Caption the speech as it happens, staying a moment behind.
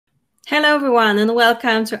Hello everyone and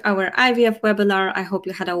welcome to our IVF webinar. I hope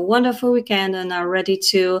you had a wonderful weekend and are ready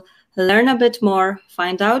to learn a bit more,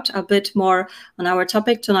 find out a bit more on our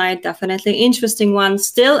topic tonight. Definitely interesting one,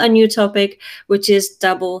 still a new topic, which is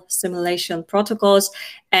double stimulation protocols.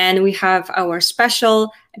 And we have our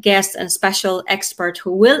special guest and special expert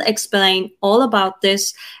who will explain all about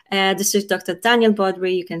this. This is Dr. Daniel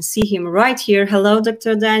Bodri. You can see him right here. Hello,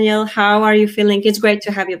 Dr. Daniel. How are you feeling? It's great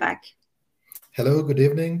to have you back. Hello, good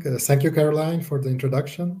evening. Thank you, Caroline, for the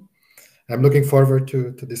introduction. I'm looking forward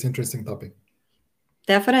to this interesting topic.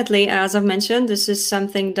 Definitely, as I've mentioned, this is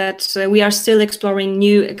something that we are still exploring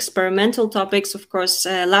new experimental topics. Of course,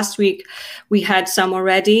 last week we had some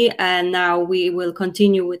already, and now we will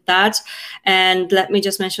continue with that. And let me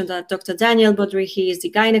just mention that Dr. Daniel Bodri, he is the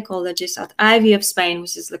gynecologist at IVF-Spain,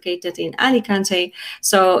 which is located in Alicante.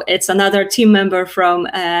 So it's another team member from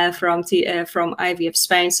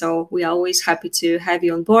IVF-Spain. So we are always happy to have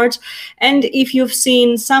you on board. And if you've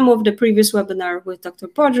seen some of the previous webinar with Dr.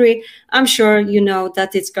 Bodri, I'm sure you know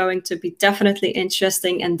that it's going to be definitely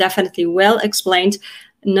interesting and definitely well explained,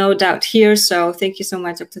 no doubt here. So thank you so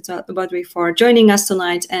much, Dr. Bodri, for joining us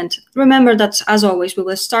tonight. And remember that, as always, we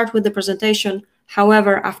will start with the presentation.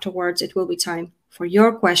 However, afterwards, it will be time for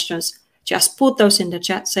your questions. Just put those in the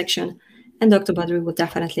chat section, and Dr. Bodri will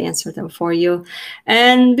definitely answer them for you.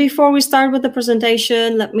 And before we start with the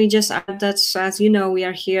presentation, let me just add that, as you know, we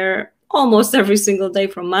are here almost every single day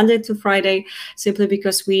from Monday to Friday, simply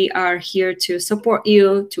because we are here to support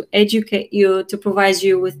you, to educate you, to provide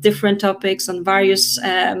you with different topics on various,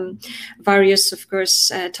 of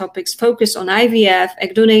course, topics focused on IVF,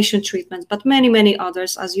 egg donation treatment, but many, many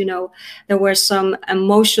others. As you know, there were some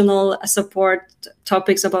emotional support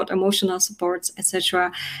topics about emotional supports,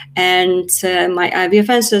 etc. And my IVF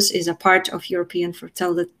Answers is a part of European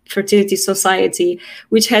Fertility Society,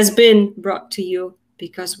 which has been brought to you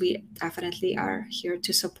because we definitely are here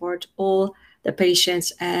to support all the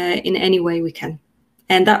patients in any way we can.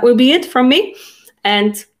 And that will be it from me.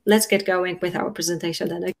 And let's get going with our presentation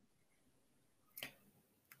then.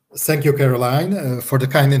 Thank you, Caroline, for the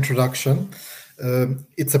kind introduction.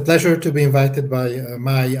 It's a pleasure to be invited by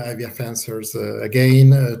my IVF Answers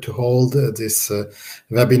again to hold this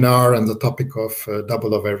webinar on the topic of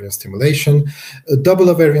double ovarian stimulation. Double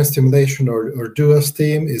ovarian stimulation or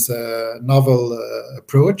duostim is a novel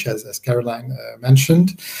approach, as Caroline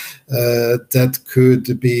mentioned, that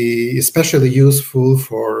could be especially useful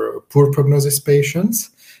for poor prognosis patients,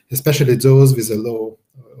 especially those with a low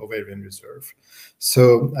ovarian reserve.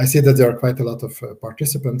 So I see that there are quite a lot of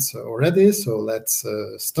participants already, so let's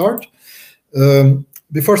start.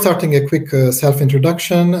 Before starting, a quick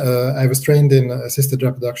self-introduction. I was trained in assisted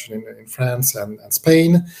reproduction in France and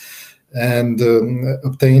Spain, and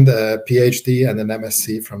obtained a PhD and an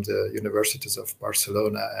MSc from the universities of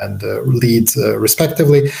Barcelona and Leeds,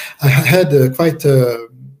 respectively. I had quite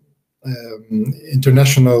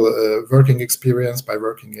international working experience by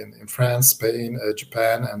working in France, Spain,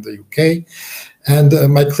 Japan, and the UK. And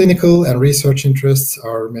my clinical and research interests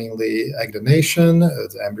are mainly egg donation,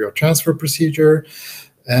 the embryo transfer procedure,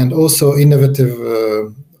 and also innovative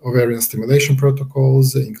ovarian stimulation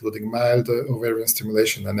protocols, including mild ovarian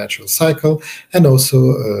stimulation and natural cycle, and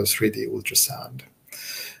also 3D ultrasound.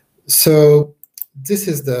 So this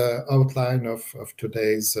is the outline of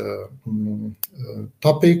today's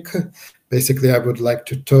topic. Basically, I would like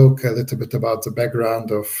to talk a little bit about the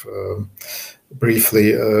background of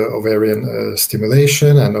briefly ovarian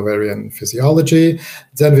stimulation and ovarian physiology.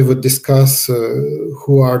 Then we would discuss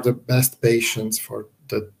who are the best patients for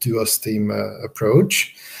the duostim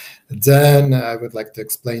approach. Then I would like to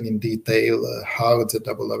explain in detail how the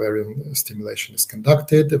double ovarian stimulation is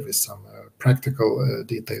conducted with some practical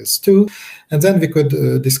details too. And then we could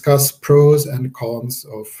discuss pros and cons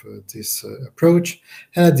of this approach.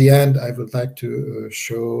 And at the end, I would like to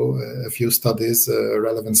show a few studies,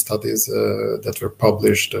 relevant studies that were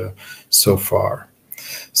published so far.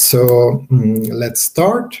 So let's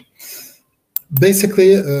start.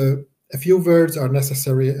 Basically, a few words are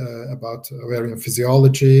necessary about ovarian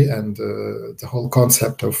physiology and the whole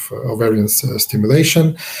concept of ovarian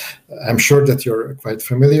stimulation. I'm sure that you're quite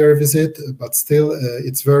familiar with it, but still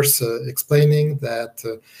it's worth explaining that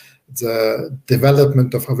the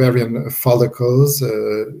development of ovarian follicles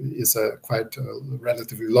is a quite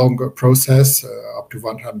relatively long process, up to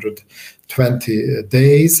 120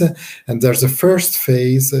 days. And there's a first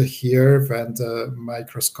phase here when the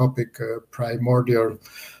microscopic primordial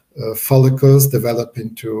follicles develop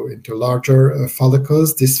into larger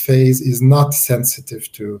follicles. This phase is not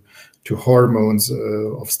sensitive to to hormones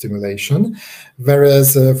of stimulation.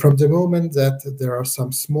 Whereas from the moment that there are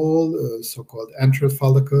some small so-called antral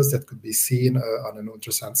follicles that could be seen on an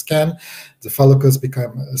ultrasound scan, the follicles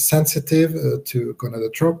become sensitive to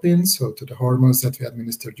gonadotropin, so to the hormones that we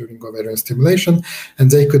administer during ovarian stimulation, and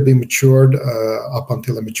they could be matured up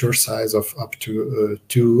until a mature size of up to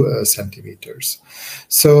 2 centimeters.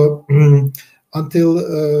 So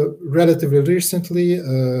until relatively recently,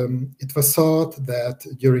 it was thought that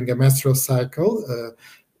during a menstrual cycle,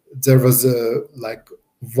 there was like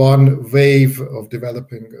one wave of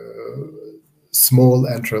developing small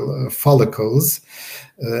antral follicles,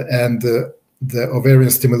 and the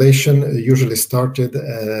ovarian stimulation usually started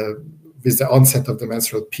with the onset of the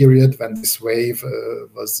menstrual period, when this wave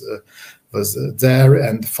was there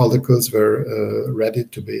and follicles were ready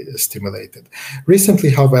to be stimulated.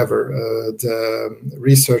 Recently, however, the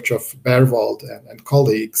research of Berwald and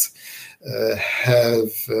colleagues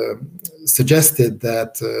have suggested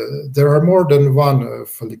that there are more than one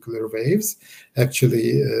follicular waves.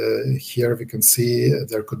 Actually, here we can see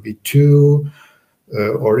there could be 2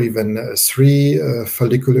 or even 3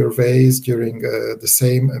 follicular waves during the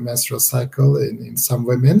same menstrual cycle in some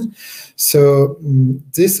women. So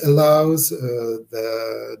this allows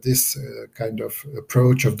this kind of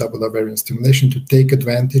approach of double ovarian stimulation to take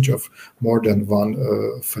advantage of more than one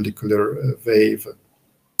follicular wave.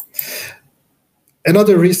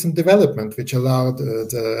 Another recent development which allowed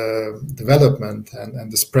the development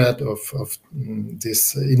and the spread of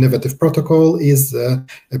this innovative protocol is the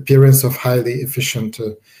appearance of highly efficient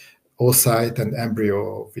oocyte and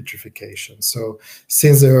embryo vitrification. So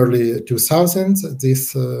since the early 2000s,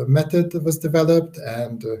 this method was developed,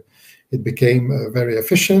 and it became very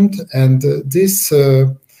efficient. And this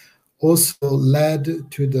also led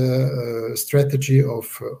to the strategy of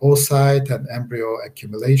oocyte and embryo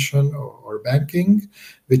accumulation or banking,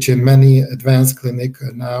 which in many advanced clinics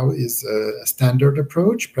now is a standard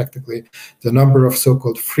approach. Practically the number of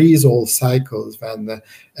so-called freeze-all cycles, when the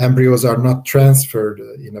embryos are not transferred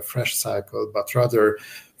in a fresh cycle, but rather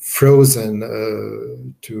frozen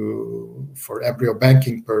for embryo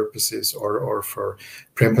banking purposes or for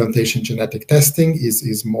pre-implantation genetic testing,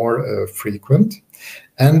 is more frequent.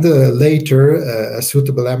 And later, a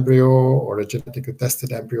suitable embryo or a genetically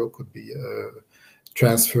tested embryo could be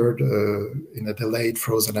transferred in a delayed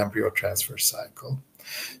frozen embryo transfer cycle.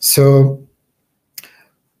 So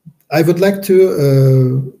I would like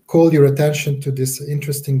to call your attention to this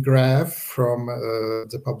interesting graph from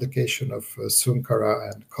the publication of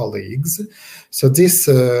Sunkara and colleagues. So this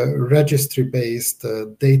registry-based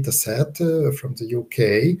data set from the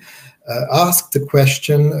UK asked the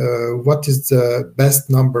question, what is the best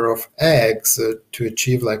number of eggs to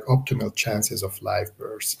achieve like optimal chances of live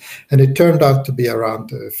birth? And it turned out to be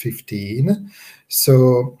around 15.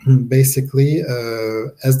 So basically,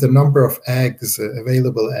 as the number of eggs,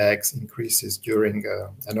 available eggs, increases during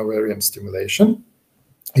an ovarian stimulation,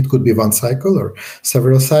 it could be one cycle or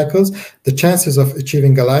several cycles, the chances of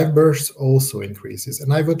achieving a live birth also increases.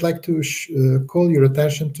 And I would like to call your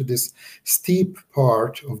attention to this steep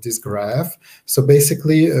part of this graph. So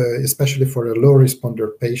basically, especially for a low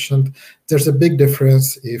responder patient, there's a big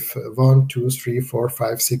difference if 1, 2, 3, 4,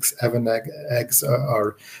 5, 6, 7 eggs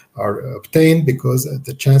are obtained, because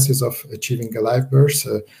the chances of achieving a live birth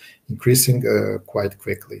increasing quite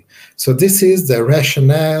quickly. So this is the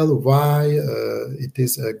rationale why it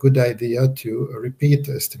is a good idea to repeat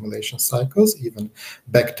stimulation cycles, even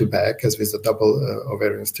back-to-back, as with the double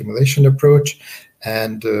ovarian stimulation approach.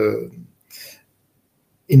 And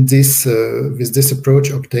in this, with this approach,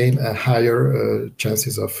 obtain a higher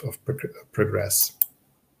chances of progress.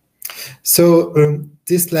 So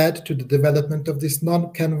this led to the development of these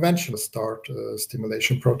non-conventional start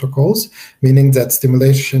stimulation protocols, meaning that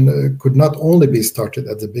stimulation could not only be started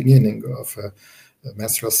at the beginning of a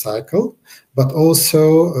menstrual cycle, but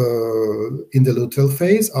also in the luteal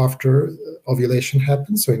phase after ovulation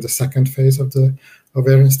happens, so in the second phase of the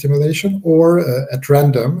ovarian stimulation, or at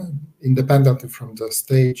random, independently from the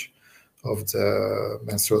stage of the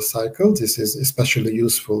menstrual cycle. This is especially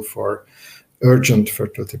useful for urgent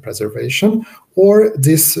fertility preservation, or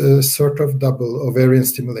this sort of double ovarian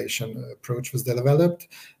stimulation approach was developed,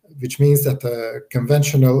 which means that a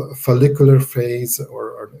conventional follicular phase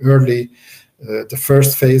or an early, the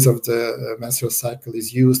first phase of the menstrual cycle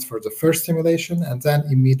is used for the first stimulation, and then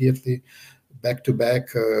immediately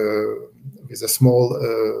back-to-back with a small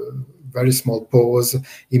very small pause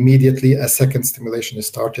immediately a second stimulation is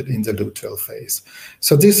started in the luteal phase.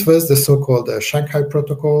 So this was the so-called Shanghai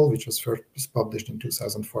Protocol, which was first published in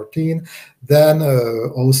 2014. Then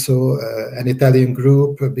also an Italian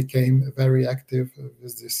group became very active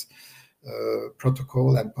with this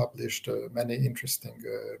protocol and published many interesting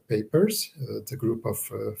papers, the group of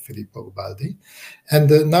Filippo Baldi.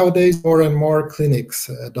 And nowadays more and more clinics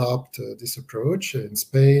adopt this approach in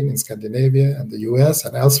Spain, in Scandinavia, and the US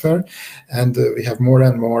and elsewhere. And we have more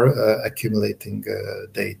and more accumulating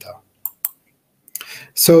data.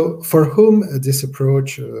 So for whom this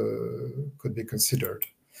approach could be considered?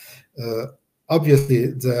 Obviously,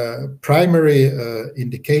 the primary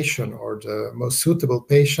indication or the most suitable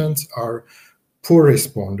patients are poor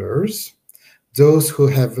responders, those who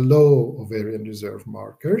have low ovarian reserve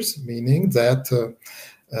markers, meaning that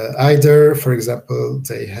either, for example,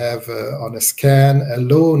 they have on a scan a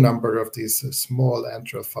low number of these small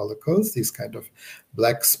antral follicles. These kind of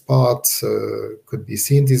black spots could be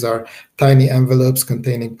seen. These are tiny envelopes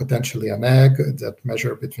containing potentially an egg that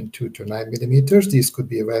measure between 2 to 9 millimeters. These could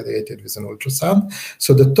be evaluated with an ultrasound.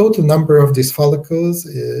 So the total number of these follicles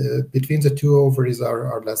between the two ovaries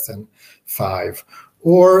are less than 5.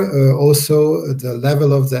 Or also the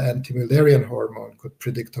level of the anti-Mullerian hormone could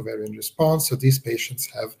predict ovarian response. So these patients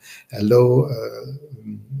have a low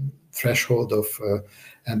threshold of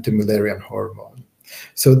anti-Mullerian hormone.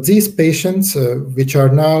 So these patients, which are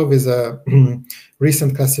now with a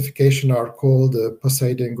recent classification, are called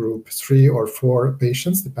Poseidon group 3 or 4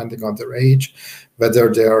 patients, depending on their age, whether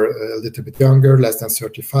they are a little bit younger, less than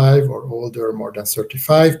 35, or older, more than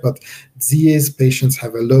 35. But these patients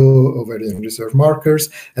have a low ovarian reserve markers,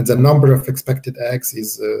 and the number of expected eggs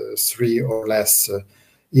is 3 or less,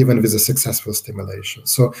 even with a successful stimulation.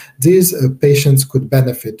 So these patients could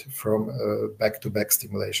benefit from back-to-back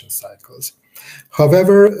stimulation cycles.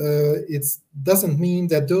 However, it doesn't mean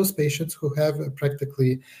that those patients who have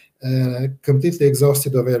practically completely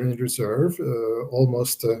exhausted ovarian reserve,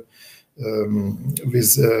 almost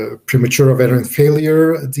with premature ovarian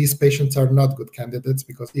failure, these patients are not good candidates,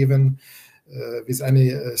 because even with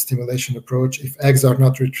any stimulation approach, if eggs are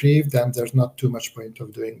not retrieved, then there's not too much point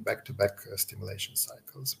of doing back-to-back stimulation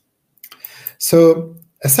cycles. So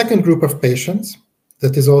a second group of patients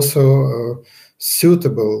that is also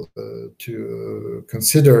suitable to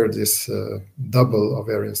consider this double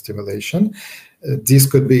ovarian stimulation, these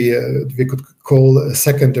could be, we could call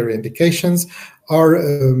secondary indications, are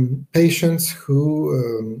patients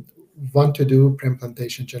who want to do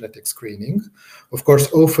pre-implantation genetic screening. Of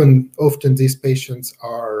course, often these patients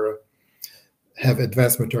have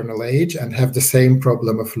advanced maternal age and have the same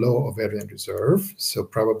problem of low ovarian reserve, so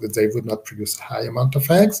probably they would not produce a high amount of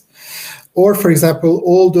eggs. Or, for example,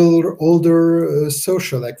 older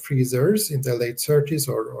social egg freezers in their late 30s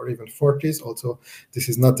or even 40s. Also, this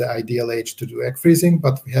is not the ideal age to do egg freezing,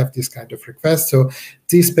 but we have this kind of request. So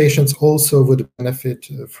these patients also would benefit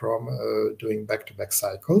from doing back-to-back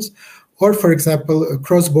cycles. Or, for example,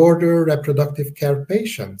 cross-border reproductive care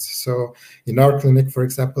patients. So in our clinic, for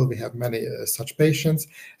example, we have many such patients,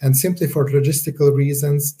 and simply for logistical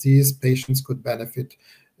reasons, these patients could benefit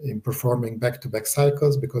in performing back-to-back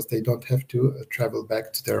cycles, because they don't have to travel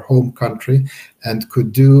back to their home country, and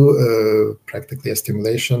could do practically a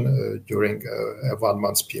stimulation during a 1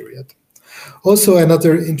 month period. Also,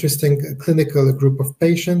 another interesting clinical group of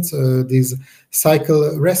patients, these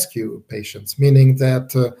cycle rescue patients, meaning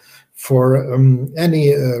that for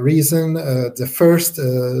any reason, the first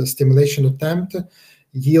stimulation attempt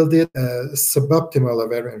yielded a suboptimal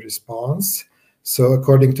ovarian response. So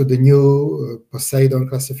according to the new Poseidon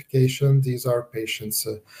classification, these are patients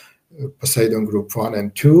Poseidon group 1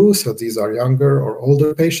 and 2. So these are younger or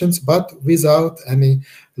older patients, but without any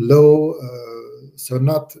low,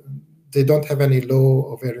 they don't have any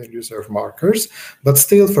low ovarian reserve markers, but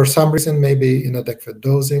still, for some reason, maybe inadequate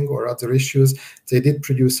dosing or other issues, they did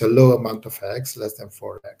produce a low amount of eggs, less than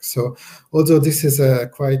 4 eggs. So although this is a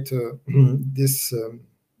quite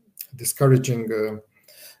discouraging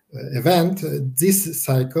event, these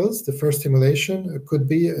cycles, the first stimulation, could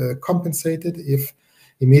be compensated if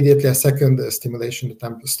immediately a second stimulation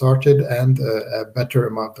attempt started and a better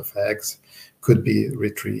amount of eggs could be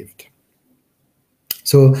retrieved.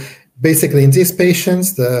 So basically, in these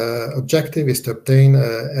patients, the objective is to obtain,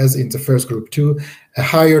 as in the first group 2, a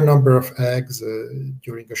higher number of eggs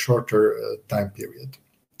during a shorter time period.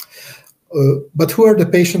 But who are the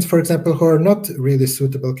patients, for example, who are not really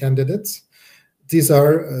suitable candidates? These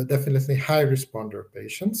are definitely high responder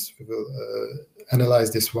patients. We will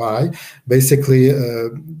analyze this why. Basically,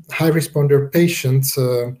 high responder patients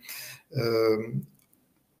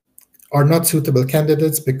are not suitable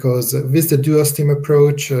candidates because with the dual-stim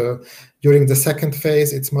approach, during the second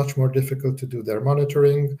phase, it's much more difficult to do their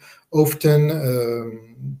monitoring. Often,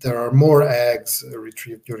 there are more eggs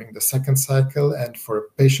retrieved during the second cycle, and for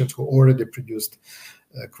patients who already produced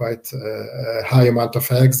quite a high amount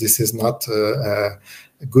of eggs, this is not a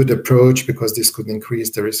good approach because this could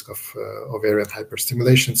increase the risk of ovarian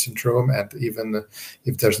hyperstimulation syndrome, and even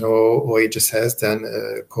if there's no OHSS, then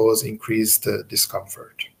cause increased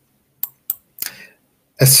discomfort.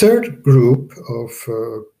 A third group of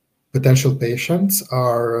potential patients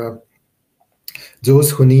are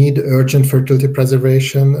those who need urgent fertility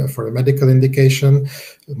preservation for a medical indication,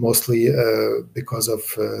 mostly because of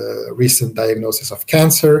recent diagnosis of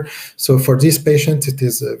cancer. So for these patients, it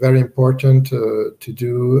is very important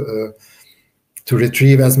to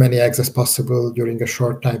retrieve as many eggs as possible during a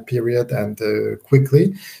short time period and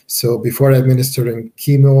quickly. So before administering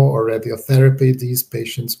chemo or radiotherapy, these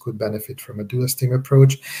patients could benefit from a dual-stim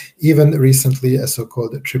approach. Even recently, a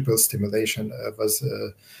so-called triple stimulation was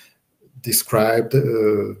described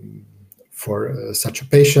for such a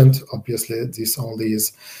patient. Obviously, this only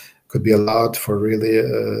could be allowed for really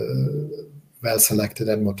well-selected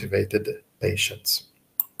and motivated patients.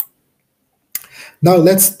 Now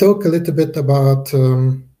let's talk a little bit about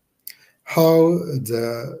how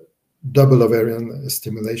the double ovarian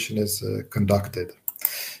stimulation is conducted.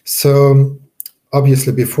 So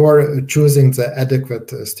obviously, before choosing the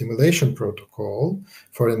adequate stimulation protocol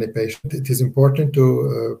for any patient, it is important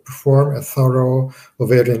to perform a thorough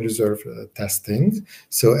ovarian reserve testing.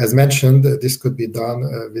 So as mentioned, this could be done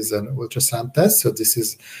with an ultrasound test. So this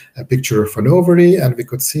is a picture of an ovary, and we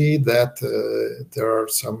could see that there are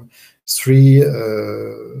some 3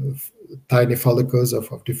 tiny follicles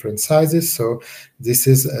of different sizes. So this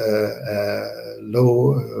is a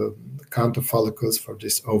low count of follicles for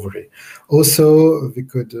this ovary. Also, we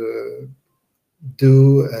could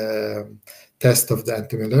do a test of the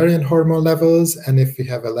anti-Mullerian hormone levels, and if we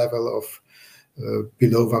have a level of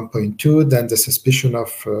below 1.2, then the suspicion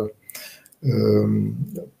of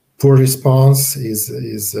poor response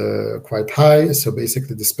is quite high. So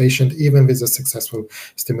basically, this patient, even with a successful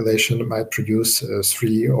stimulation, might produce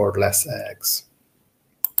 3 or less eggs.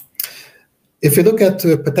 If you look at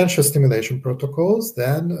potential stimulation protocols,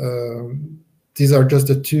 then these are just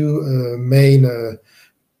the 2 main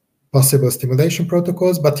possible stimulation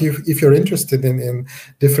protocols. But if you're interested in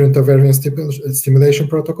different ovarian stimulation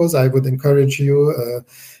protocols, I would encourage you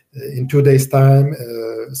in 2 days' time,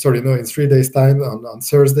 in 3 days' time on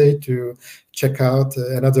Thursday, to check out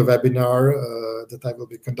another webinar that I will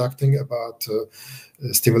be conducting about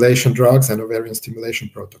stimulation drugs and ovarian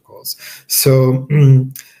stimulation protocols. So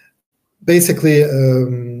basically,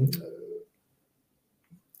 a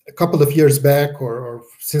couple of years back, or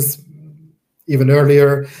since even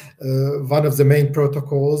earlier, one of the main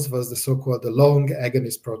protocols was the so-called long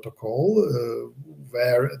agonist protocol,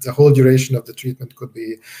 where the whole duration of the treatment could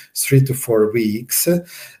be 3 to 4 weeks.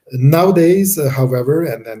 Nowadays, however,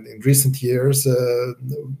 and then in recent years,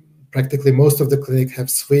 practically most of the clinic have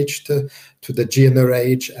switched to the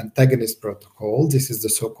GnRH antagonist protocol. This is the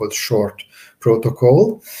so-called short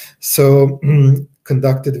protocol. So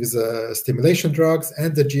conducted with stimulation drugs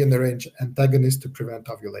and the GnRH antagonist to prevent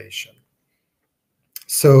ovulation.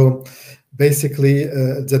 So basically,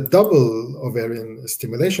 the double ovarian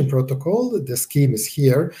stimulation protocol, the scheme is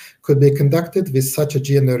here, could be conducted with such a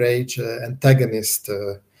GnRH antagonist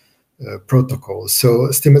protocol.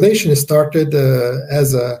 So stimulation is started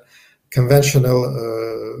as a conventional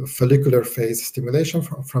follicular phase stimulation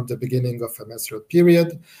from the beginning of a menstrual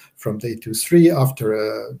period, from day 2-3, after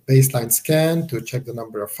a baseline scan to check the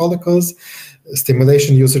number of follicles.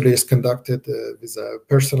 Stimulation usually is conducted with a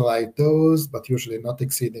personalized dose, but usually not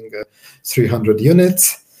exceeding 300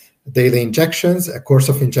 units. Daily injections, a course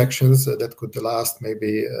of injections that could last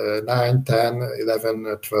maybe 9, 10,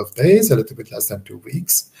 11, 12 days, a little bit less than 2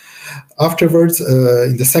 weeks. Afterwards,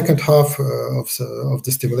 in the second half of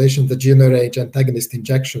the stimulation, the GnRH antagonist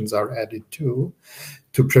injections are added to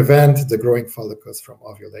prevent the growing follicles from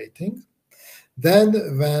ovulating. Then,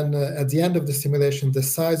 when at the end of the stimulation, the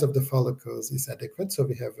size of the follicles is adequate, so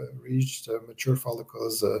we have reached mature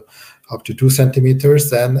follicles up to 2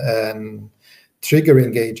 centimeters, then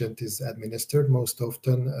triggering agent is administered, most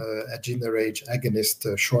often a GnRH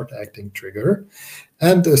agonist short-acting trigger.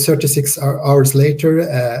 And 36 hours later,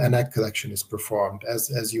 an egg collection is performed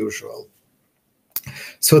as usual.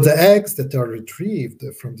 So the eggs that are retrieved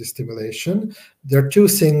from the stimulation, there are two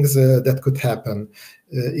things that could happen.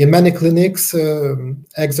 In many clinics,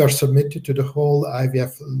 eggs are submitted to the whole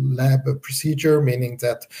IVF lab procedure, meaning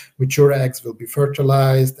that mature eggs will be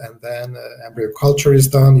fertilized and then embryo culture is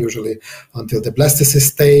done, usually until the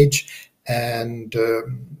blastocyst stage. And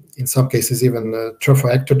in some cases, even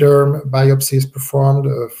trophoectoderm biopsy is performed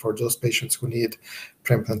for those patients who need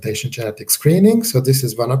preimplantation genetic screening. So this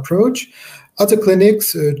is one approach. Other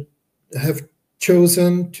clinics have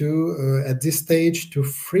chosen to, at this stage, to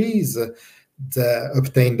freeze the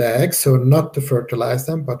obtained eggs, so not to fertilize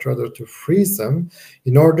them, but rather to freeze them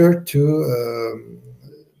in order to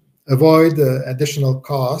avoid additional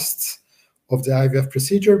costs of the IVF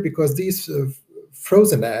procedure, because these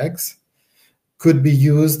frozen eggs could be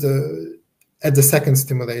used at the second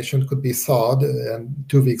stimulation, could be thawed, and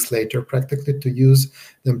 2 weeks later, practically, to use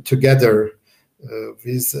them together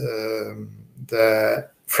with the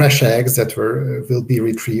fresh eggs that will be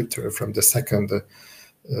retrieved from the second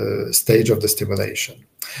stage of the stimulation.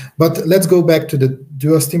 But let's go back to the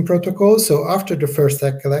duostim protocol. So after the first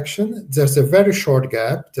egg collection, there's a very short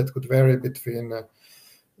gap that could vary between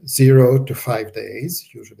 0 to 5 days,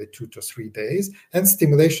 usually 2 to 3 days, and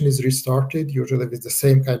stimulation is restarted, usually with the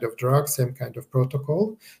same kind of drug, same kind of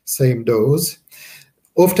protocol, same dose.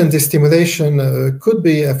 Often the stimulation could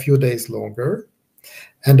be a few days longer,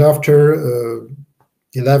 and after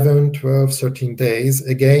 11, 12, 13 days,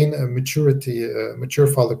 again, mature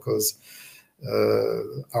follicles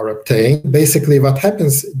are obtained. Basically, what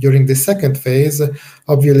happens during the second phase,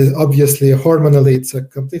 obviously, hormonally, it's a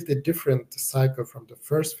completely different cycle from the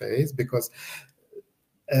first phase, because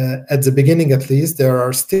at the beginning, at least, there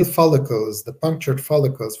are still follicles, the punctured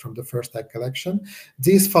follicles from the first egg collection.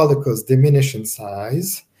 These follicles diminish in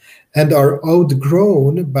size and are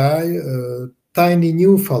outgrown by tiny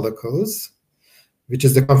new follicles, which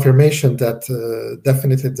is the confirmation that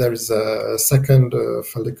definitely there is a second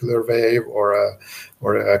follicular wave or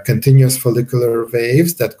a continuous follicular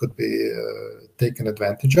waves that could be taken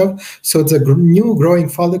advantage of. So the new growing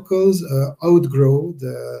follicles outgrow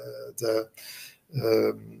the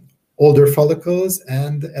older follicles,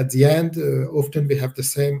 and at the end, often we have the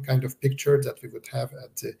same kind of picture that we would have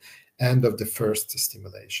at the end of the first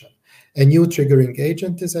stimulation. A new triggering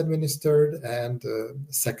agent is administered, and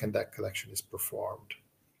second egg collection is performed.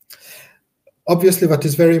 Obviously, what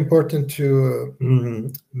is very important to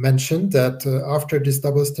mention that after this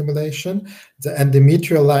double stimulation, the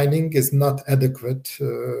endometrial lining is not adequate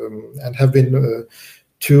and have been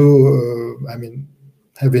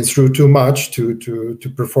have been through too much to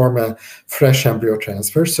perform a fresh embryo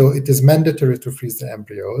transfer. So it is mandatory to freeze the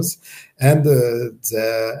embryos, and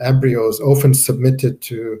the embryos often submitted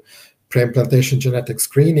to preimplantation genetic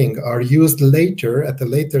screening are used later, at a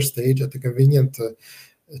later stage, at a convenient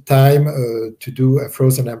time to do a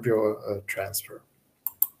frozen embryo transfer.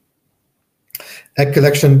 Egg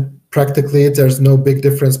collection, practically, there's no big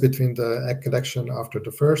difference between the egg collection after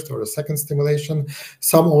the first or the second stimulation.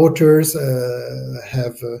 Some authors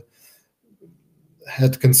have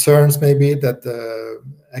had concerns maybe that the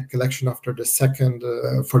egg collection after the second,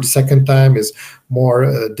 for the second time is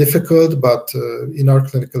more difficult, but in our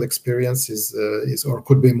clinical experience is or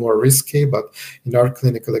could be more risky, but in our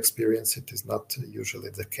clinical experience it is not usually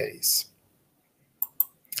the case.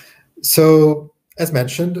 So, as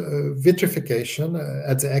mentioned, vitrification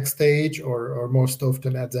at the egg stage or most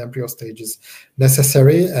often at the embryo stage is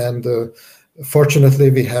necessary, and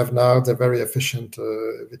fortunately we have now the very efficient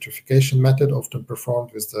vitrification method, often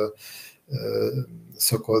performed with the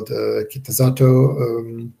so-called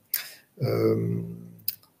Kitasato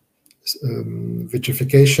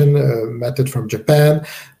vitrification method from Japan,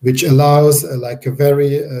 which allows like a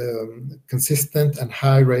very consistent and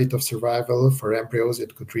high rate of survival for embryos.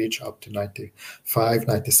 It could reach up to 95,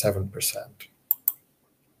 97%.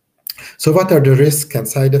 So what are the risks and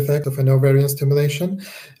side effects of an ovarian stimulation?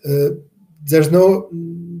 There's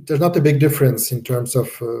not a big difference in terms of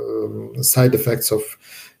side effects of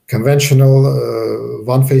conventional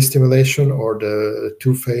one-phase stimulation or the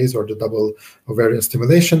two-phase or the double ovarian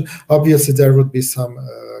stimulation. Obviously, there would be some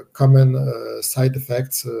common side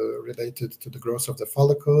effects related to the growth of the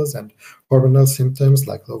follicles and hormonal symptoms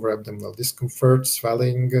like lower abdominal discomfort,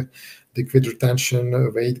 swelling, liquid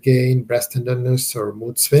retention, weight gain, breast tenderness, or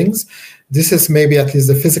mood swings. This is maybe at least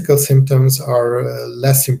the physical symptoms are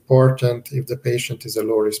less important if the patient is a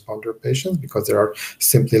low responder patient, because there are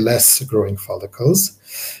simply less growing follicles.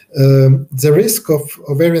 The risk of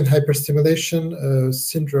ovarian hyperstimulation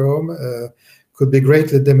syndrome could be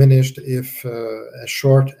greatly diminished if a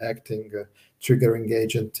short-acting triggering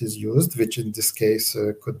agent is used, which in this case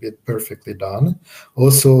could be perfectly done.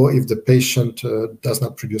 Also, if the patient does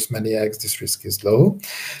not produce many eggs, this risk is low.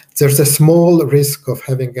 There's a small risk of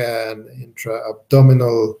having an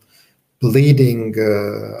intra-abdominal bleeding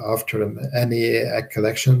after any egg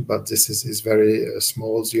collection, but this is very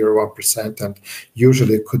small, 0.1%, and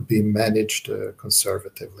usually could be managed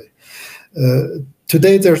conservatively.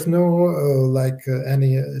 Today, there's no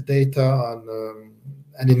any data on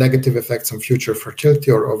any negative effects on future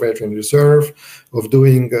fertility or ovarian reserve of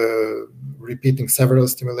doing repeating several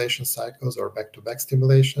stimulation cycles or back-to-back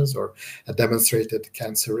stimulations, or a demonstrated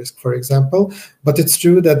cancer risk, for example. But it's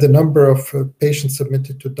true that the number of patients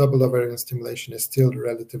submitted to double ovarian stimulation is still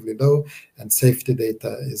relatively low, and safety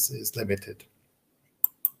data is limited.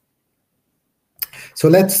 So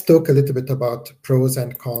let's talk a little bit about pros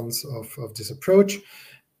and cons of this approach.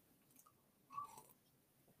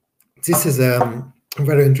 This is a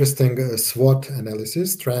very interesting SWOT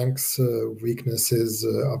analysis, strengths, weaknesses,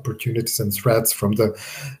 opportunities, and threats, from the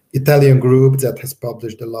Italian group that has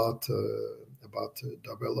published a lot about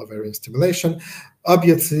double ovarian stimulation.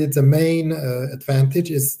 Obviously, the main advantage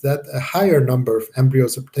is that a higher number of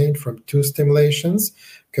embryos obtained from 2 stimulations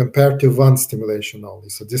compared to 1 stimulation only.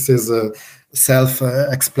 So this is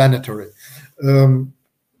self-explanatory.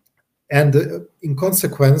 And in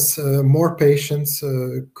consequence, more patients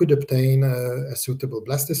could obtain a suitable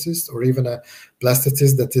blastocyst, or even a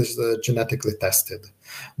blastocyst that is genetically tested.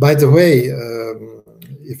 By the way,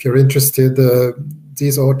 if you're interested,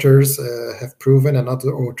 these authors have proven, and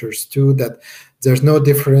other authors too, that there's no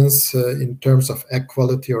difference in terms of egg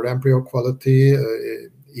quality or embryo quality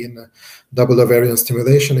in double ovarian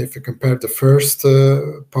stimulation if you compare the first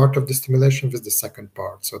part of the stimulation with the second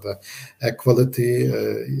part. So the egg quality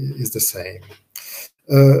is the same.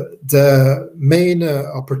 The main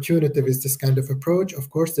opportunity with this kind of approach, of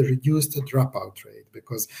course, the reduced dropout rate,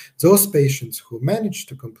 because those patients who manage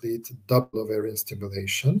to complete double ovarian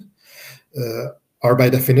stimulation are by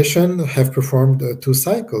definition have performed 2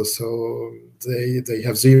 cycles, so they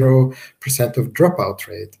have 0% of dropout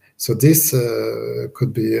rate. So this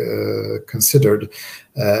could be considered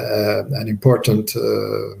an important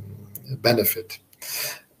benefit.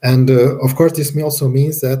 And of course, this also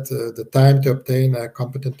means that the time to obtain a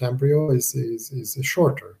competent embryo is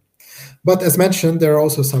shorter. But as mentioned, there are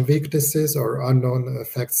also some weaknesses or unknown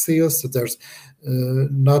effect seals. So there's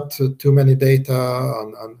not too many data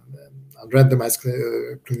on randomized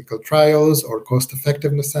clinical trials or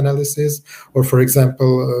cost-effectiveness analysis, or, for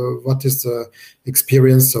example, what is the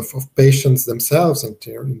experience of patients themselves in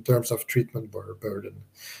terms of treatment burden.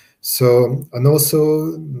 So, and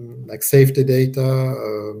also, like, safety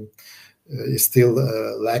data is still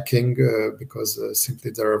lacking because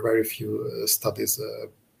simply there are very few studies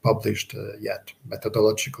published yet,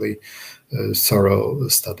 methodologically thorough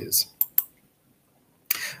studies.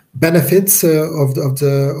 Benefits of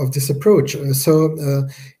this approach. So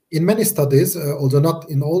in many studies, although not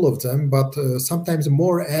in all of them, but sometimes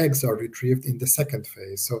more eggs are retrieved in the second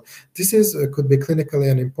phase. So this could be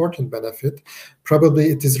clinically an important benefit. Probably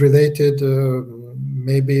it is related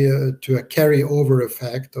maybe to a carryover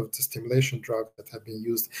effect of the stimulation drugs that have been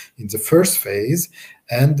used in the first phase,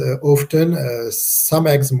 and often some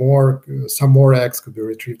more eggs could be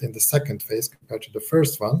retrieved in the second phase compared to the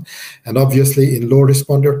first one. And obviously, in low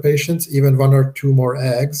responder patients, even 1 or 2 more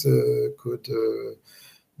eggs could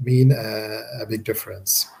mean a big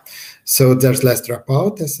difference. So there's less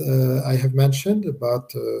dropout, as I have mentioned,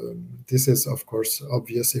 but this is, of course,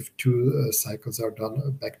 obvious if 2 cycles are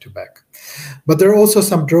done back to back. But there are also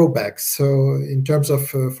some drawbacks. So in terms of,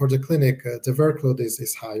 for the clinic, the workload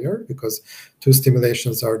is higher because 2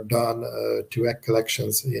 stimulations are done, 2 egg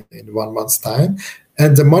collections in 1 month's time.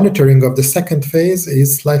 And the monitoring of the second phase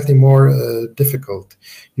is slightly more difficult.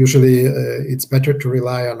 Usually, it's better to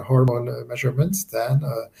rely on hormone measurements than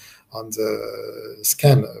on the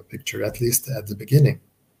scan picture, at least at the beginning.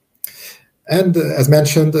 And as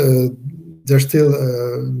mentioned, there's still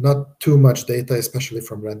not too much data, especially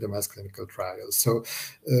from randomized clinical trials. So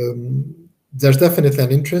there's definitely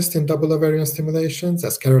an interest in double ovarian stimulations.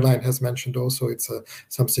 As Caroline has mentioned also, it's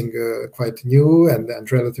something quite new and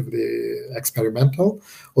relatively experimental,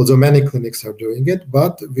 although many clinics are doing it.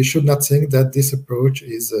 But we should not think that this approach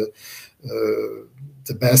is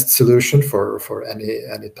the best solution for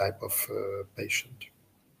any type of patient.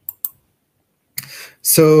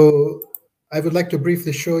 So I would like to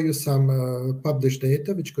briefly show you some published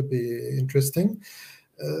data, which could be interesting.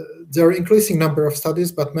 there are increasing number of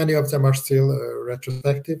studies, but many of them are still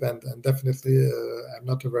retrospective, and definitely I'm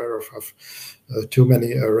not aware of too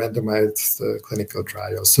many randomized clinical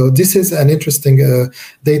trials. So this is an interesting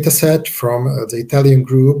data set from the Italian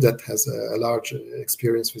group that has a large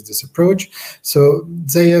experience with this approach. So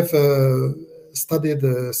they have studied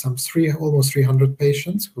almost 300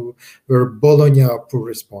 patients who were Bologna poor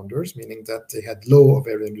responders, meaning that they had low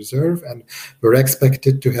ovarian reserve and were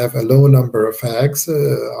expected to have a low number of eggs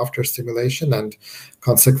after stimulation and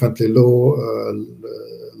consequently low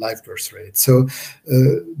live birth rate. So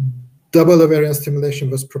double ovarian stimulation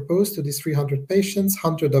was proposed to these 300 patients.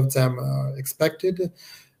 100 of them accepted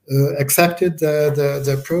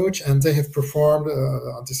the approach, and they have performed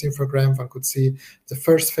on this infogram. One could see the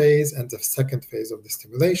first phase and the second phase of the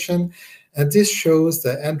stimulation, and this shows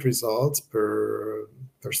the end results per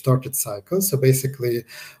started cycle. So basically,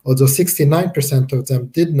 although 69% of them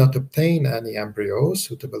did not obtain any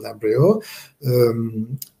suitable embryo,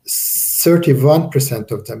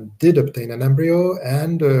 31% of them did obtain an embryo,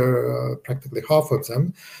 and practically half of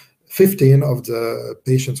them, 15 of the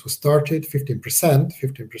patients who started,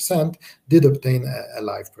 15% did obtain a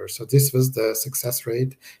live birth. So this was the success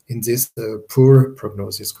rate in this poor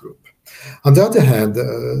prognosis group. On the other hand,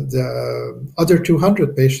 the other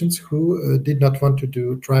 200 patients who did not want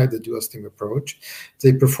to try the dual stim approach,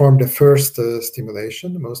 they performed the first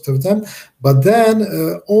stimulation, most of them, but then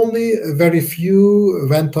only very few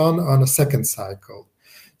went on a second cycle.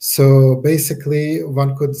 So basically,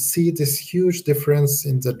 one could see this huge difference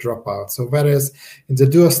in the dropout. So whereas in the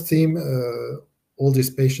dual stim, all these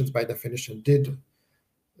patients by definition did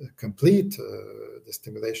complete the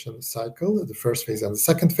stimulation cycle, the first phase and the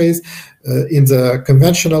second phase. In the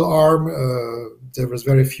conventional arm, there was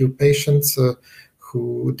very few patients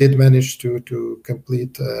who did manage to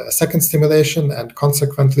complete a second stimulation, and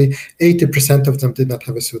consequently 80% of them did not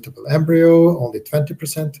have a suitable embryo, only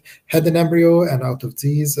 20% had an embryo, and out of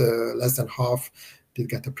these, less than half did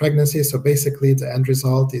get a pregnancy. So basically the end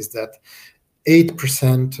result is that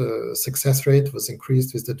 8% success rate was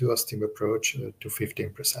increased with the dual stim approach to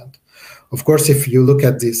 15%. Of course, if you look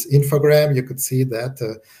at this infogram, you could see that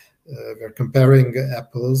we're comparing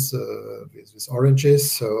apples with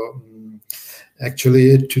oranges. So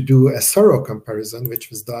actually, to do a thorough comparison, which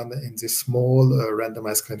was done in this small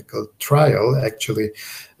randomized clinical trial, actually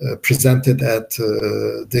presented at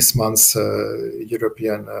this month's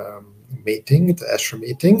European meeting, the ESHRE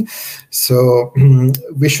meeting. So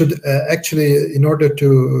we should actually, in order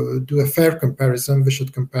to do a fair comparison, we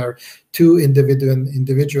should compare two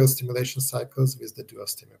individual stimulation cycles with the dual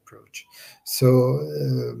stim approach. So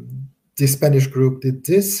the Spanish group did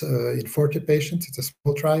this in 40 patients. It's a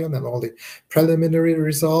small trial and only preliminary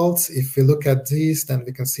results. If we look at these, then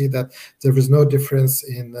we can see that there was no difference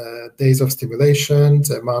in days of stimulation,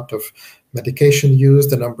 the amount of medication used,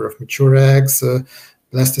 the number of mature eggs,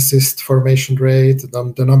 blastocyst formation rate,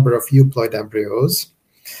 the number of euploid embryos.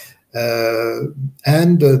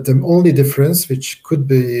 And the only difference, which could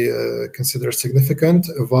be considered significant,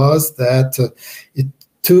 was that it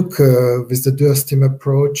took, with the dual stim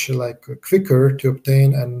approach, quicker to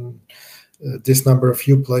obtain this number of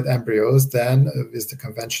euploid embryos than with the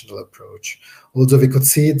conventional approach. Although we could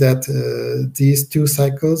see that these two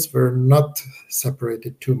cycles were not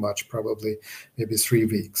separated too much, probably maybe 3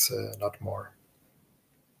 weeks, not more.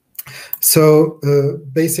 So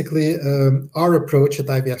basically, our approach at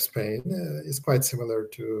IVF-Spain is quite similar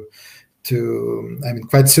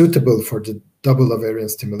quite suitable for the double ovarian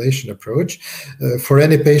stimulation approach. For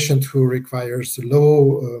any patient who requires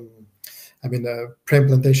low,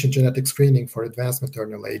 pre-implantation genetic screening for advanced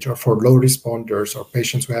maternal age, or for low responders, or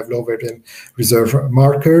patients who have low ovarian reserve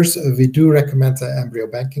markers, we do recommend the embryo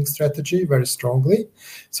banking strategy very strongly.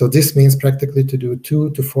 So this means practically to do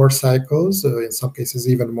 2 to 4 cycles, in some cases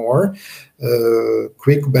even more,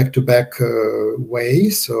 quick back-to-back way.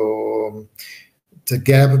 So the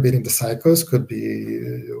gap between the cycles could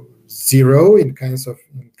be 0 in case of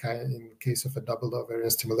a double ovarian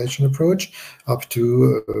stimulation approach, up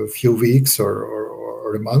to a few weeks or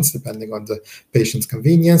a month, depending on the patient's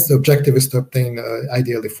convenience. The objective is to obtain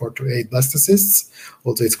ideally 4 to 8 blastocysts,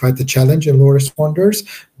 although it's quite a challenge in low responders.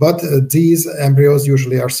 But these embryos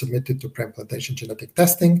usually are submitted to pre-implantation genetic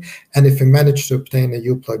testing, and if we manage to obtain a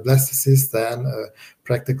euploid blastocyst, then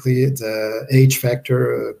practically the age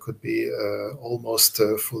factor could be almost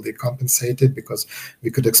fully compensated, because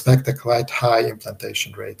we could expect a quite high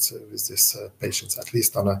implantation rates with these patients, at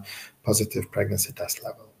least on a positive pregnancy test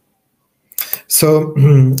level. So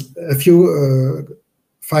a few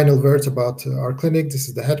final words about our clinic. This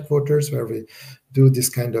is the headquarters where we do this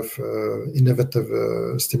kind of innovative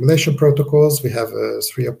stimulation protocols. We have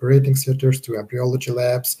 3 operating theaters, 2 embryology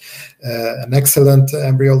labs, an excellent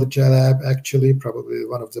embryology lab, actually, probably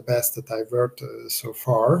one of the best that I've worked so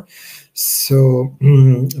far. So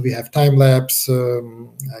we have time lapse,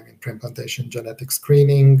 pre-implantation genetic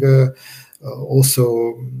screening,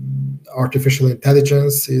 also artificial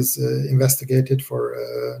intelligence is investigated for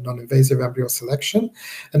non-invasive embryo selection.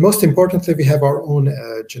 And most importantly, we have our own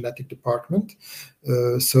genetic department.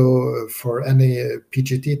 So for any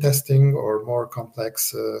PGT testing or more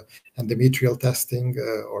complex endometrial testing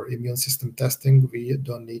or immune system testing, we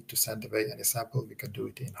don't need to send away any sample. We can do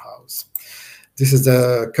it in-house. This is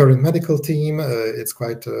the current medical team. It's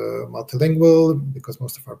quite multilingual because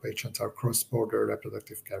most of our patients are cross-border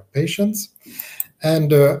reproductive care patients.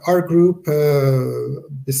 And our group,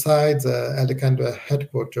 besides Alicante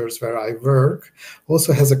headquarters where I work,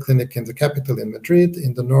 also has a clinic in the capital in Madrid,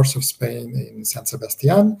 in the north of Spain in San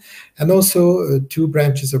Sebastian, and also 2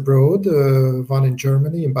 branches abroad, one in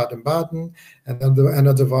Germany, in Baden-Baden, and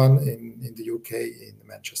another one in the UK, in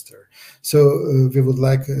Manchester. So we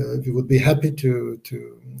would be happy to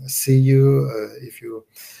see you if you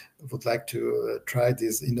would like to try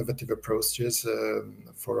these innovative approaches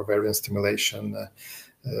for ovarian stimulation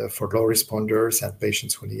for low responders and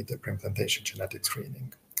patients who need pre-implantation genetic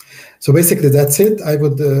screening. So basically that's it. I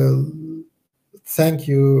would like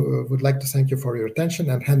to thank you for your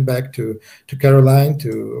attention and hand back to Caroline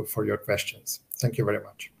for your questions. Thank you very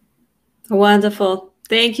much. Wonderful.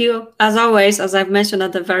 Thank you. As always, as I've mentioned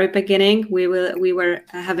at the very beginning, we were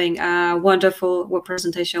having a wonderful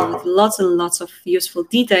presentation with lots and lots of useful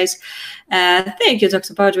details. Thank you,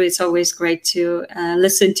 Dr. Bodri. It's always great to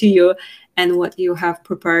listen to you and what you have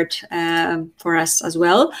prepared for us as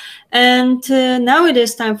well. And now it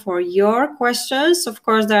is time for your questions. Of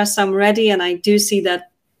course, there are some ready, and I do see that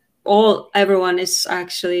everyone is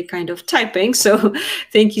actually kind of typing, so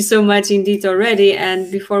thank you so much indeed already.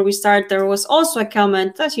 And before we start, there was also a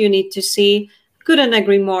comment that you need to see. Couldn't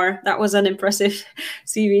agree more. That was an impressive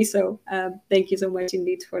CV, so thank you so much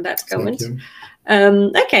indeed for that comment.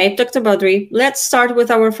 Okay, Dr. Bodri, let's start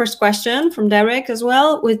with our first question from Derek as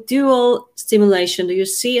well. With dual stimulation, do you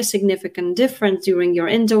see a significant difference during your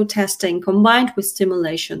endo testing combined with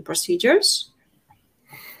stimulation procedures?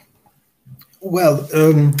 Well,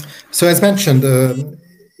 so as mentioned,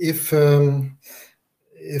 if the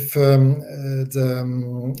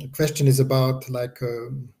question is about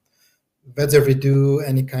whether we do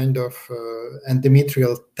any kind of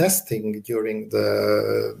endometrial testing during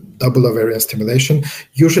the double ovarian stimulation,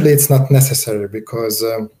 usually it's not necessary because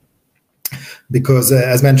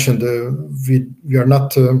as mentioned, we are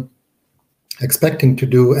not expecting to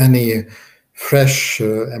do any fresh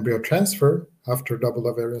embryo transfer after double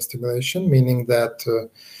ovarian stimulation, meaning that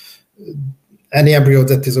any embryo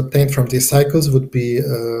that is obtained from these cycles would be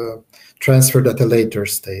transferred at a later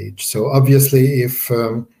stage. So obviously, if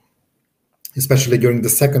especially during the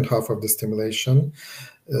second half of the stimulation,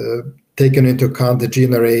 taken into account the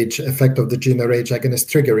GnRH effect of the GnRH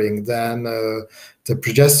agonist triggering, then the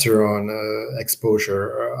progesterone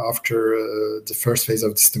exposure after the first phase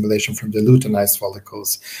of the stimulation from the luteinized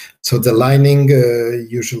follicles. So the lining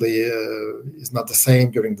usually is not the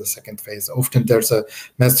same during the second phase. Often there's a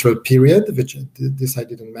menstrual period, which this I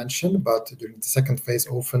didn't mention, but during the second phase,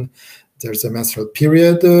 often there's a menstrual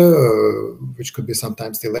period, which could be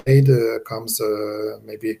sometimes delayed, comes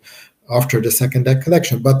maybe after the second egg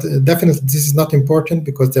collection. But definitely this is not important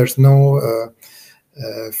because there's no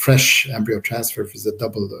fresh embryo transfer with a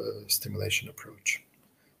double stimulation approach.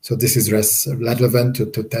 So this is relevant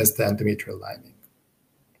to test the endometrial lining.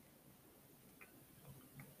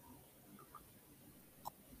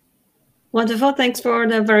 Wonderful. Thanks for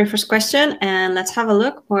the very first question. And let's have a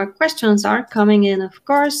look. More questions are coming in, of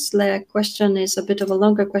course. The question is a bit of a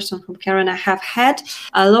longer question from Karen. I have had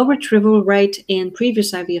a low retrieval rate in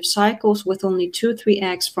previous IVF cycles with only 2-3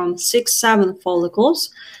 eggs from 6-7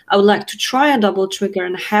 follicles. I would like to try a double trigger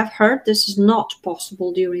and have heard this is not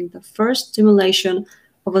possible during the first stimulation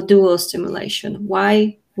of a dual stimulation.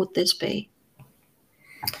 Why would this be?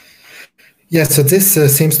 Yes, so this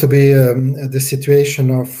seems to be the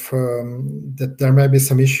situation of that there may be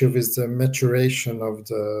some issue with the maturation of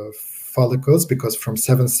the follicles, because from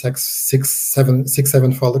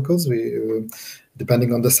 6-7 follicles, we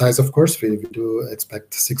depending on the size, of course, we do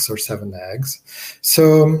expect 6 or 7 eggs.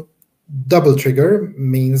 So double trigger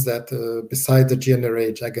means that beside the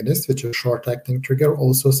GnRH agonist, which is a short-acting trigger,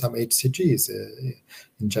 also some HCG is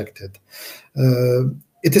injected.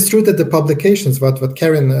 It is true that the publications, what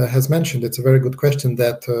Karen has mentioned, it's a very good question,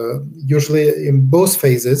 that usually in both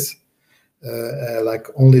phases, like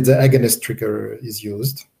only the agonist trigger is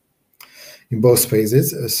used in both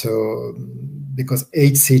phases. So because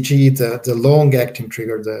HCG, the long-acting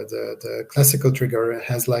trigger, the classical trigger,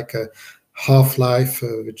 has like a half-life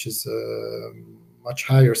which is much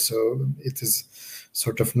higher, so it is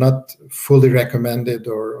sort of not fully recommended,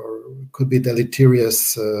 or could be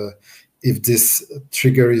deleterious if this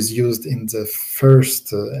trigger is used in the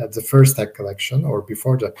first at the first egg collection or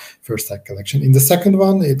before the first egg collection. In the second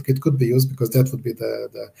one, it could be used because that would be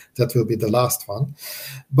that will be the last one.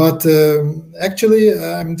 But actually,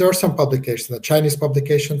 there are some publications, the Chinese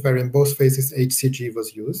publications, where in both phases HCG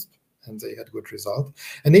was used, and they had good result.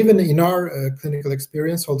 And even in our clinical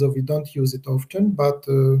experience, although we don't use it often, but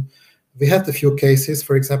we had a few cases,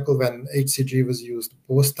 for example, when HCG was used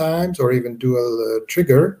both times or even dual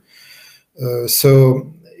trigger.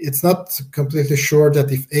 So it's not completely sure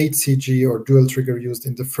that if HCG or dual trigger used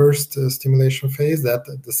in the first stimulation phase, that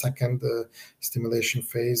the second stimulation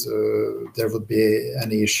phase there would be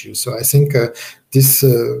any issue. So I think this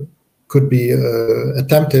could be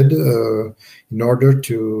attempted in order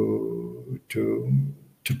to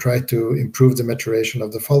try to improve the maturation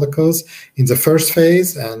of the follicles in the first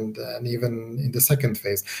phase and even in the second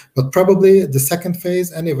phase. But probably the second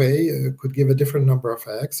phase anyway could give a different number of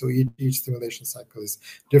eggs. So each stimulation cycle is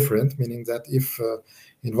different, meaning that if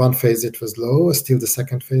in one phase it was low, still the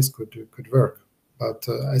second phase could work. But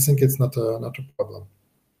I think it's not a problem.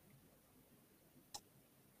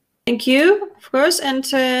 Thank you, of course. And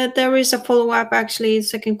there is a follow-up, actually,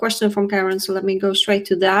 second question from Karen, so let me go straight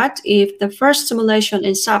to that. If the first stimulation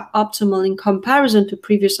is suboptimal in comparison to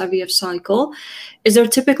previous IVF cycle, is there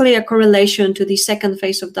typically a correlation to the second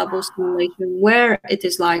phase of double stimulation where it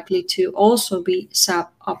is likely to also be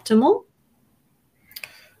suboptimal?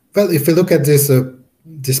 Well, if we look at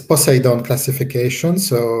this Poseidon classification,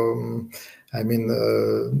 so I mean,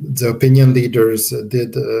 the opinion leaders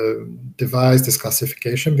did devise this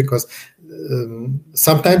classification because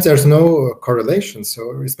sometimes there's no correlation.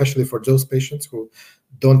 So especially for those patients who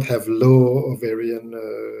don't have low ovarian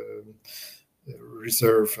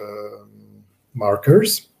reserve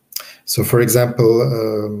markers. So for example,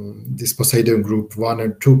 this Poseidon group 1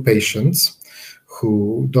 and 2 patients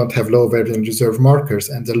who don't have low ovarian reserve markers,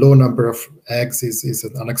 and the low number of eggs is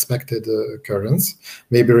an unexpected occurrence,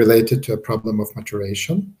 maybe related to a problem of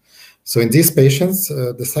maturation. So in these patients,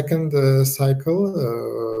 the second cycle,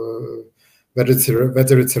 whether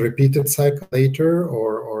it's a repeated cycle later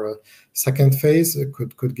or a second phase,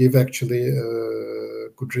 could give actually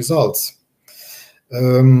good results.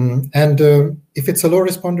 And if it's a low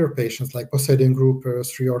responder patients like Poseidon group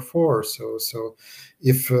 3 or 4, so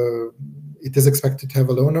if it is expected to have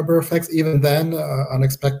a low number of eggs, even then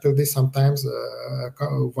unexpectedly sometimes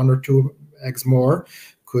 1 or 2 eggs more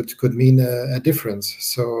could mean a difference.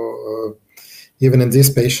 So even in these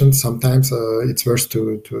patients, sometimes it's worth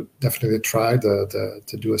to definitely try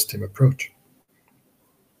the dual stim approach.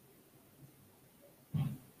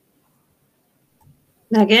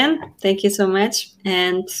 Again, thank you so much.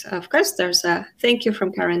 And of course, there's a thank you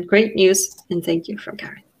from Karen. Great news. And thank you from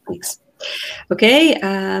Karen. Thanks. Okay,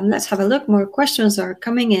 let's have a look. More questions are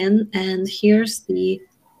coming in. And here's the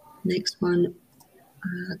next one.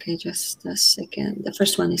 Okay, just a second. The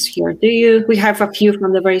first one is here. We have a few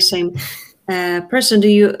from the very same person. Do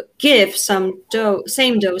you give same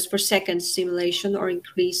dose for second stimulation or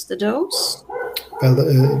increase the dose? Well,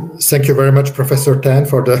 thank you very much, Professor Tan,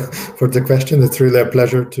 for the question. It's really a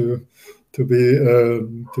pleasure to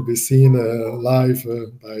be seen live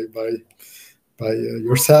by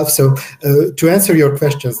yourself. So to answer your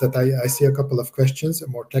questions, that I see a couple of questions,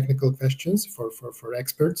 more technical questions for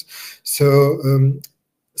experts. So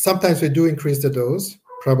sometimes we do increase the dose,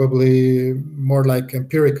 probably more like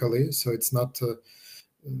empirically. So it's not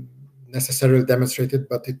necessarily demonstrated,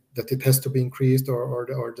 but that it has to be increased, or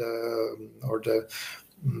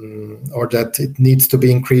that it needs to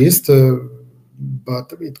be increased,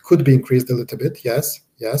 but it could be increased a little bit. Yes.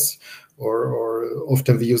 Or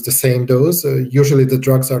often we use the same dose. Usually the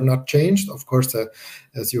drugs are not changed. Of course,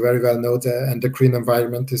 as you very well know, the endocrine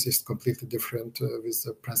environment is completely different with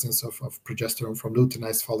the presence of progesterone from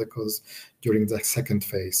luteinized follicles during the second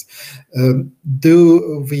phase.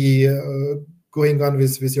 Do we going on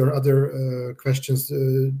with your other questions,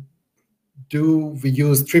 do we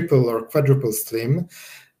use triple or quadruple stim?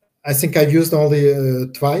 I think I've used only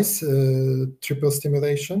twice triple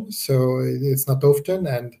stimulation, so it's not often.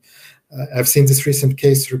 And I've seen this recent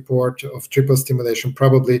case report of triple stimulation,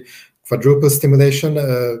 probably quadruple stimulation.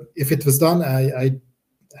 If it was done, I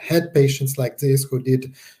had patients like this who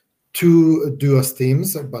did 2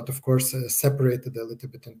 duostims, but of course separated a little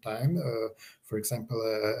bit in time. For example,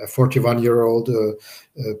 a 41-year-old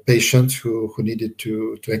patient who needed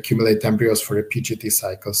to accumulate embryos for a PGT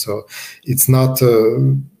cycle. So it's not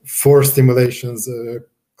 4 stimulations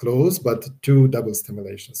close, but 2 double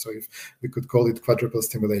stimulations. So if we could call it quadruple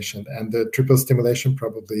stimulation, and the triple stimulation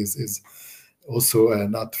probably is also a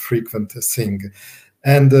not frequent thing.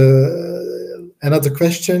 And another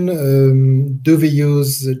question, do we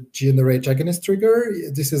use GnRH agonist trigger?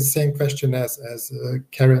 This is the same question as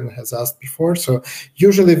Karen has asked before. So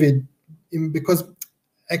usually because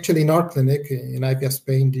actually in our clinic, in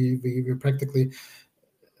IVF-Spain, we practically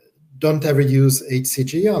don't ever use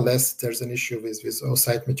HCG unless there's an issue with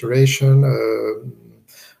oocyte maturation,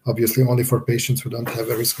 obviously only for patients who don't have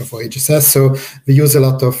a risk of OHSS. So we use a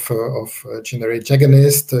lot of GnRH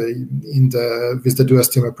agonist. With the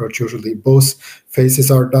duostim approach, usually both phases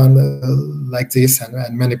are done like this,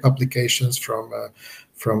 and many publications from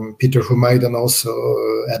Peter Humaydan also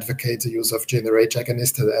advocate the use of GnRH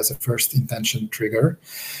agonist as a first intention trigger.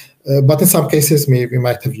 But in some cases, we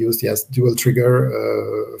might have used, yes, dual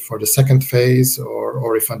trigger for the second phase,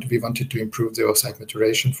 or if we wanted to improve the oocyte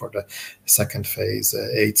maturation for the second phase,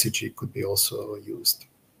 HCG could be also used.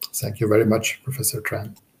 Thank you very much, Professor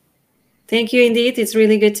Tran. Thank you indeed. It's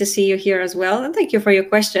really good to see you here as well. And thank you for your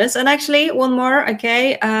questions. And actually, one more,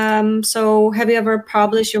 okay. So have you ever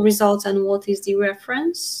published your results, and what is the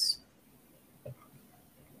reference?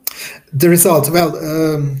 The results, well,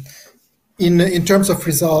 in terms of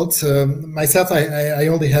results, myself, I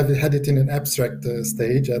only had it in an abstract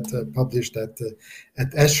stage, published at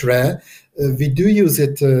ESHRE. We do use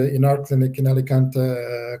it in our clinic in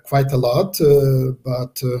Alicante quite a lot,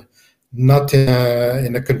 but not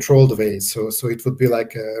in a controlled way. So it would be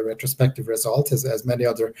like a retrospective result, as many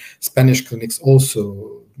other Spanish clinics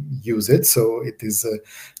also use it. So it is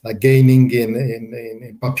like gaining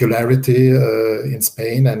in popularity in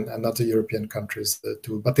Spain and other European countries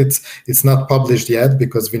too. But it's not published yet,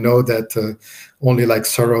 because we know that only like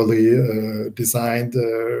thoroughly designed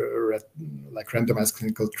like randomized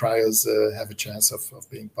clinical trials have a chance of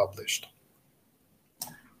being published.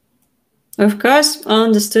 Of course,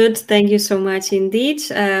 understood. Thank you so much indeed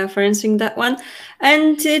for answering that one.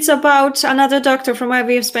 And it's about another doctor from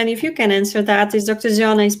IVF-Spain. If you can answer that, is Dr.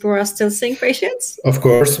 Joana Ispura still seeing patients? Of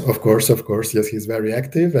course. Yes, he's very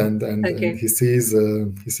active, and he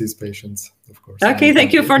sees patients, of course. Okay,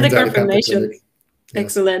 thank you for the confirmation. Yes.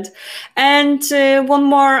 Excellent. And one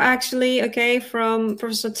more, actually, okay, from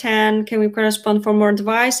Professor Tan. Can we correspond for more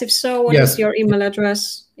advice? If so, what is your email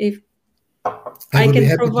address? If I would be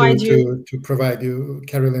happy to provide you,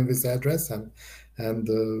 Carolyn, with the address, and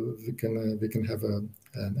we can have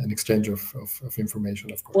an exchange of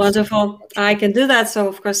information, of course. Wonderful. I can do that. So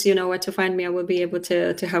of course, you know where to find me. I will be able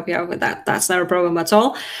to help you out with that. That's not a problem at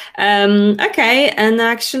all. Okay. And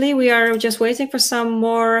actually, we are just waiting for some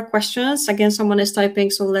more questions. Again, someone is typing,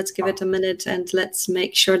 so let's give it a minute and let's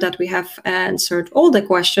make sure that we have answered all the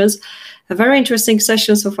questions. A very interesting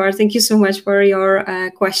session so far. Thank you so much for your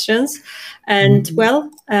questions. And well,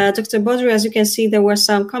 Dr. Bodri, as you can see, there were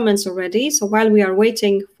some comments already. So while we are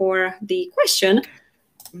waiting for the question,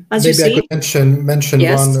 as you see, I could mention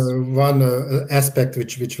yes. one aspect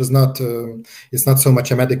which was not it's not so much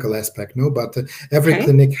a medical aspect, no, but every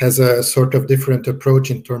clinic has a sort of different approach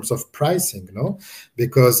in terms of pricing, no,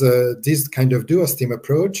 because this kind of duostim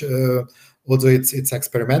approach, although it's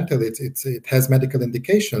experimental, it has medical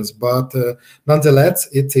indications, but nonetheless,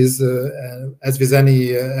 it is as with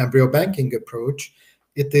any embryo banking approach,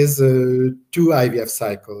 it is 2 IVF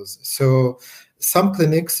cycles. So some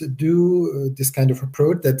clinics do this kind of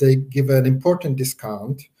approach, that they give an important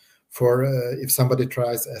discount for if somebody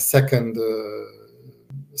tries a second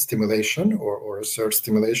stimulation or a third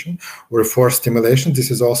stimulation or a fourth stimulation. This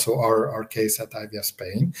is also our case at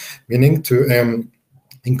IVF-Spain, meaning to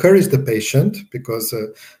encourage the patient, because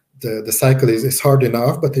the cycle is hard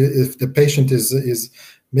enough, but if the patient is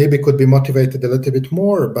maybe could be motivated a little bit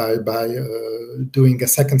more by doing a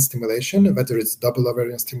second stimulation, whether it's double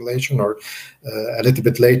ovarian stimulation or a little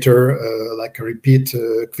bit later, like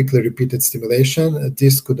a quickly repeated stimulation,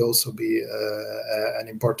 this could also be an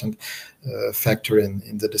important factor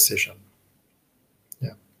in the decision.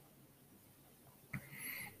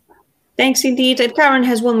 Thanks indeed. And Karen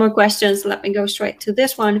has one more question. So let me go straight to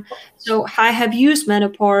this one. So I have used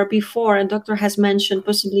Menopur before, and doctor has mentioned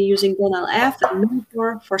possibly using Gonal-F and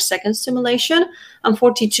Menopur for second stimulation. I'm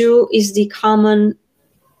 42 is the common,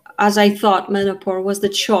 as I thought Menopur was the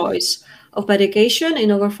choice of medication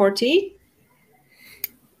in over 40.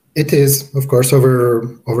 It is, of course,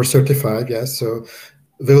 over 35, yes. So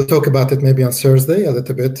We will talk about it maybe on Thursday a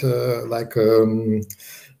little bit, I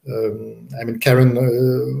mean, Karen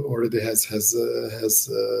already has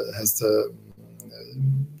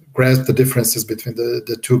grasped the differences between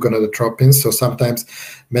the two gonadotropins. So sometimes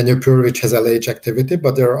Menopur, which has LH activity,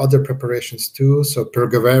 but there are other preparations too. So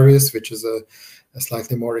Pergoveris, which is a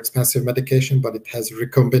slightly more expensive medication, but it has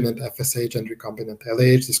recombinant FSH and recombinant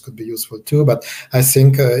LH. This could be useful too. But I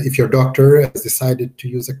think if your doctor has decided to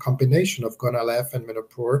use a combination of Gonal-F and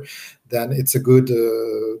Menopur, then it's a good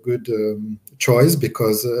choice,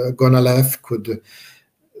 because Gonal-F could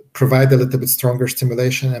provide a little bit stronger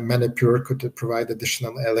stimulation, and Menopur could provide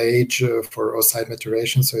additional LH for oocyte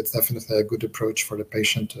maturation. So it's definitely a good approach for the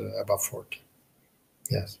patient above 40.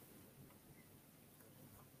 Yes.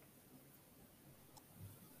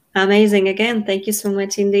 Amazing. Again, thank you so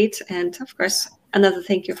much indeed. And of course, another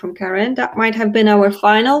thank you from Karen. That might have been our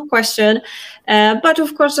final question. But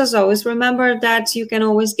of course, as always, remember that you can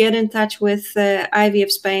always get in touch with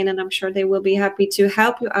IVF-Spain, and I'm sure they will be happy to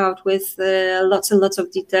help you out with lots and lots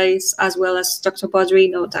of details, as well as Dr. Bodri,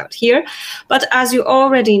 no doubt here. But as you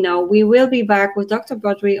already know, we will be back with Dr.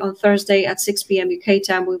 Bodri on Thursday at 6 p.m. UK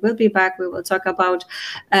time. We will be back. We will talk about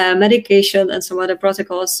medication and some other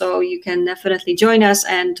protocols. So you can definitely join us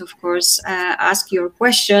and, of course, ask your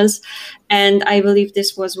questions. And I believe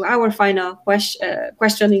this was our final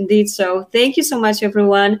question indeed. So thank you so much,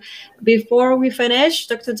 everyone. Before we finish,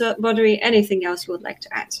 Dr. Bodri, anything else you would like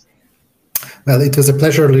to add? Well, it was a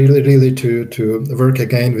pleasure really to work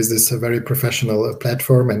again with this very professional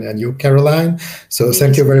platform, and you, Caroline. So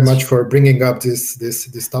thank you very much for bringing up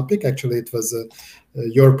this topic. Actually, it was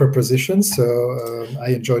your proposition. So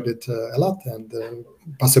I enjoyed it a lot, and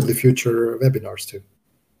possibly future webinars too.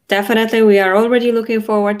 Definitely, we are already looking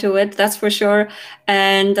forward to it, that's for sure.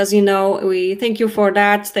 And as you know, we thank you for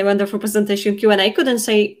that, the wonderful presentation Q&A. Couldn't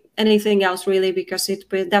say anything else really, because it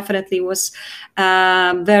definitely was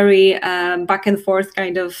very back and forth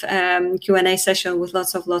kind of Q&A session with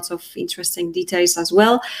lots of interesting details as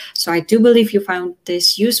well. So I do believe you found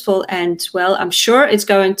this useful, and well, I'm sure it's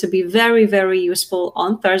going to be very, very useful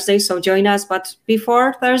on Thursday. So join us. But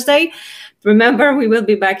before Thursday, remember, we will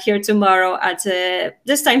be back here tomorrow at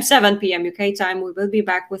this time 7 p.m. UK time. We will be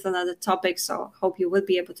back with another topic, so hope you will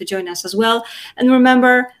be able to join us as well. And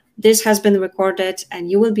remember, this has been recorded,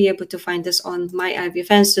 and you will be able to find this on My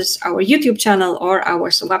IVF Answers, our YouTube channel, or our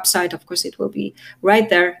website. Of course, it will be right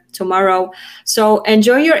there tomorrow. So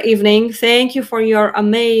enjoy your evening. Thank you for your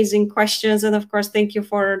amazing questions, and of course, thank you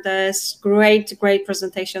for this great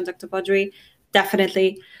presentation, Dr. Bodri.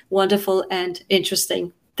 Definitely wonderful and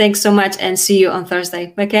interesting. Thanks so much, and see you on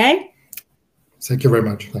Thursday. Okay? Thank you very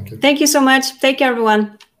much. Thank you. Thank you so much. Take care,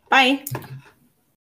 everyone. Bye.